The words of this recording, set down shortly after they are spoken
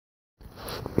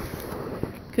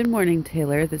Good morning,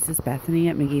 Taylor. This is Bethany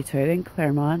at McGee Toyota in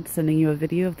Claremont, sending you a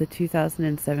video of the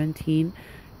 2017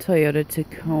 Toyota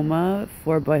Tacoma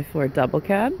 4x4 double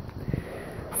cab.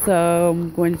 So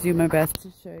I'm going to do my best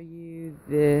to show you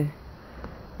the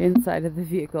inside of the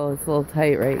vehicle. It's a little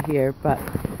tight right here, but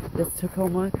this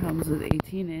Tacoma comes with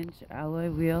 18-inch alloy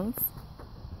wheels.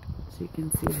 As you can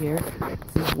see here,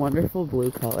 this is wonderful blue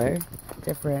color,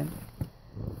 different.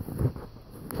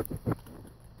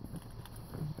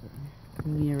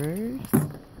 Mirrors.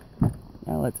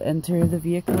 Now let's enter the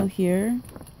vehicle here.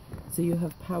 So you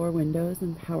have power windows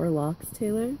and power locks,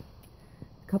 Taylor.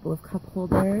 A couple of cup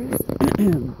holders.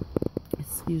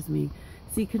 Excuse me.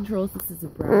 Seat controls. This is a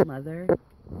brown leather.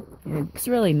 It's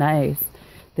really nice.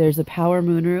 There's a power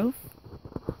moonroof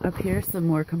up here. Some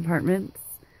more compartments.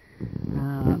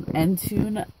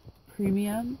 Entune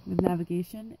Premium with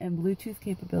navigation and Bluetooth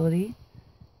capability,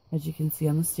 as you can see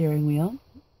on the steering wheel.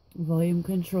 Volume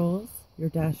controls, your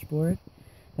dashboard.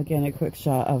 Again, a quick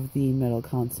shot of the middle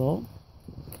console.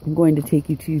 I'm going to take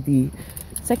you to the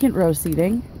second row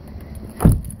seating.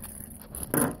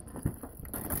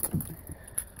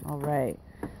 All right,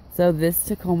 so this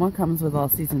Tacoma comes with all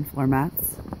season floor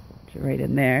mats, which are right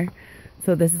in there.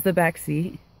 So this is the back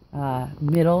seat.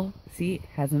 Middle seat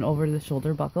has an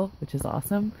over-the-shoulder buckle, which is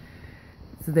awesome.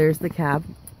 So there's the cab,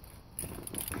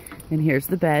 and here's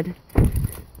the bed.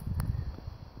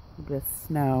 With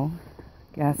snow,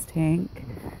 gas tank.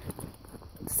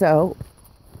 So,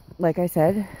 like I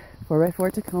said,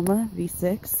 4x4 Tacoma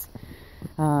V6,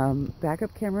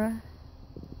 backup camera,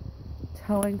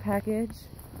 towing package,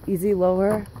 easy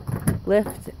lower,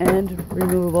 lift, and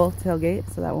removable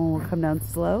tailgate. So that one will come down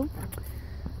slow.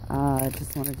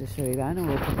 Just wanted to show you that, and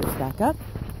we'll put this back up.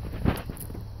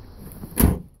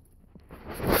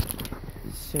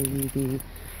 Show you the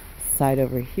side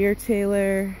over here,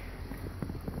 Taylor.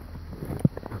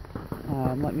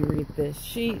 Let me read this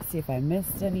sheet, see if I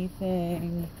missed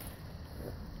anything.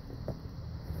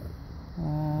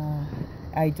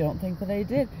 I don't think that I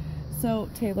did. So,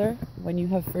 Taylor, when you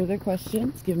have further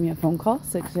questions, give me a phone call,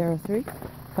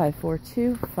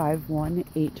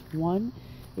 603-542-5181,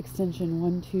 extension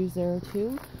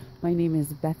 1202. My name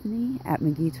is Bethany at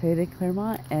McGee Toyota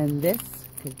Claremont, and this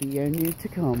could be your new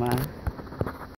Tacoma.